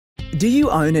Do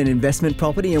you own an investment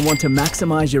property and want to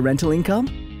maximise your rental income?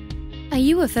 Are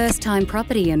you a first-time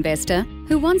property investor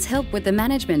who wants help with the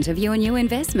management of your new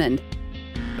investment?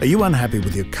 Are you unhappy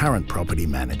with your current property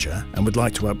manager and would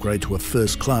like to upgrade to a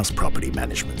first-class property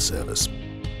management service?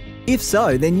 If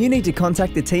so, then you need to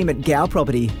contact the team at Gow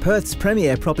Property, Perth's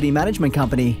premier property management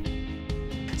company.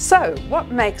 So,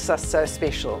 what makes us so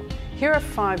special? Here are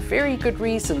 5 very good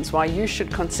reasons why you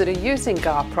should consider using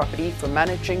Gow Property for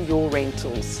managing your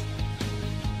rentals.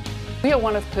 We are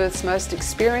one of Perth's most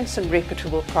experienced and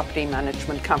reputable property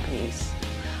management companies.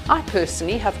 I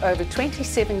personally have over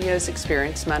 27 years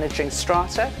experience managing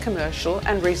strata, commercial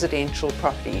and residential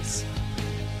properties.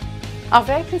 Our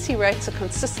vacancy rates are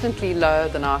consistently lower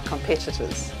than our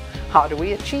competitors. How do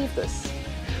we achieve this?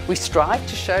 We strive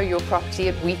to show your property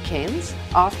at weekends,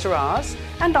 after hours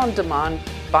and on demand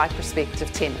by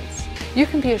prospective tenants. You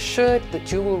can be assured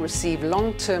that you will receive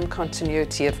long-term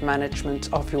continuity of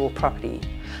management of your property.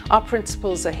 Our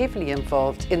principals are heavily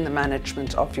involved in the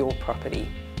management of your property.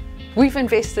 We've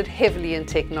invested heavily in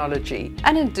technology,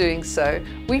 and in doing so,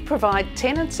 we provide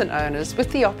tenants and owners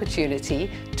with the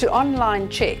opportunity to online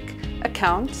check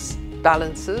accounts,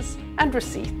 balances and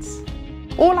receipts.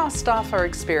 All our staff are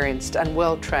experienced and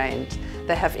well trained.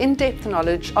 They have in-depth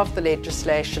knowledge of the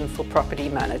legislation for property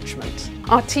management.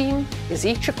 Our team is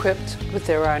each equipped with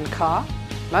their own car,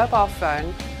 mobile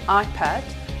phone, iPad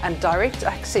and direct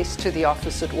access to the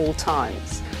office at all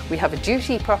times. We have a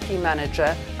duty property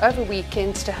manager over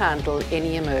weekends to handle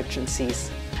any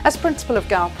emergencies. As Principal of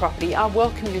Gow Property, I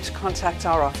welcome you to contact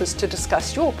our office to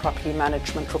discuss your property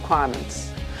management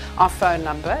requirements. Our phone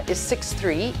number is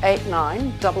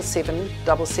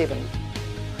 63897777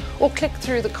 or click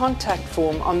through the contact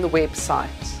form on the website.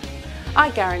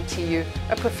 I guarantee you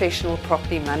a professional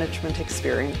property management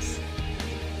experience.